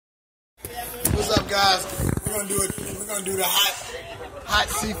guys, we're gonna do the hot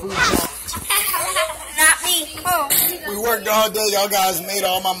seafood challenge. Not me. Oh. We worked all day. Y'all guys made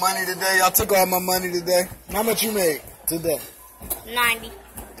all my money today. Y'all took all my money today. How much you made today? $90.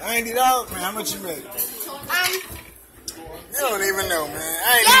 $90, man. How much you made? You don't even know, man.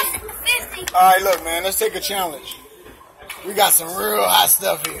 Yes, 50. All right, look, man. Let's take a challenge. We got some real hot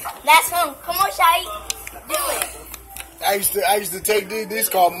stuff here. That's him. Come on, Shai. Do it. I used to take these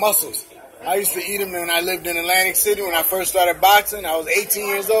called mussels. I used to eat them when I lived in Atlantic City when I first started boxing. I was 18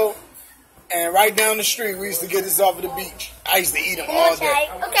 years old. And right down the street, we used to get this off of the beach. I used to eat them all day.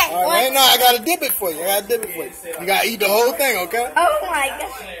 Okay. All right, now I got to dip it for you. You got to eat the whole thing, okay? Oh, my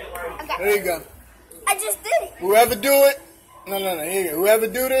God. Okay. There you go. I just did it. Whoever do it, no, here you go. Whoever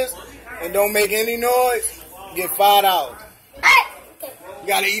do this and don't make any noise, get $5. You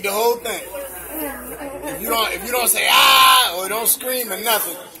got to eat the whole thing. If you don't say ah or don't scream or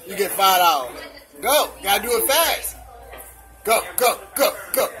nothing, you get $5. Go. You got to do it fast. Go.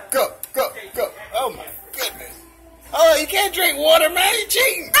 Oh my goodness. Oh, you can't drink water, man. You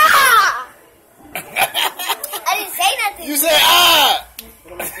cheating. Ah! I didn't say nothing. You said ah.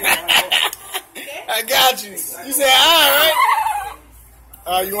 I got you. You said ah,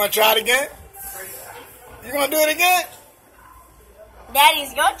 right? You want to try it again? You want to do it again? Daddy,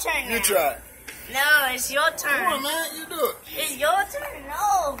 it's your turn now. You try it. No, it's your turn. Come on, man. You do it. It's your turn. No.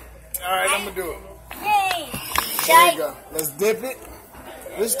 All right, I'm going to do it. Yay. There you go. Let's dip it.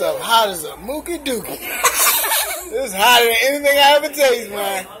 This stuff hot as a mookie dookie. This is hotter than anything I ever taste,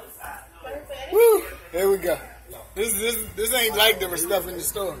 man. Woo! There we go. This ain't like the stuff in the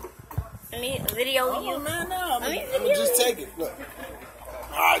store. Let me video you. Oh, man, no. I'm gonna just take it. Look.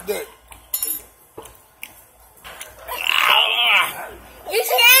 All right, do it. You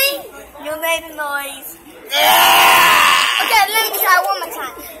see? You made a noise. Ah! Okay, let me try one more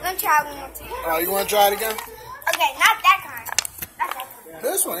time. Oh, you want to try it again? Okay, not that kind. Not that kind.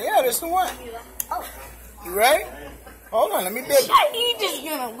 This one. Yeah, this the one. Oh. You ready? Hold on, let me dip it. He just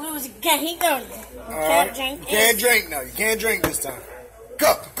gonna lose again. He gonna. Can't drink. You can't drink now. You can't drink this time.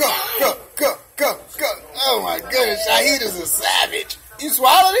 Go. Oh my goodness, Shahid is a savage. You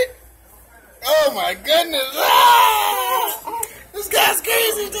swallowed it? Oh my goodness. Ah! This guy's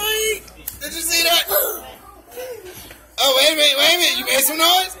crazy, dude. Did you see that? Oh, wait a minute. You made some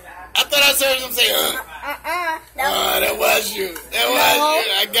noise? I thought I heard him say, that was you.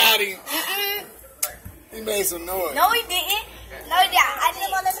 I got him. He made some noise. No, he didn't. I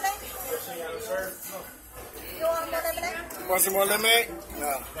didn't want lemonade. You want more lemonade? You want some more lemonade?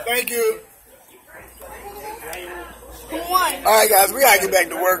 No. Thank you. Who won? All right, guys, we got to get back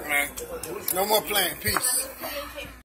to work, man. No more playing. Peace.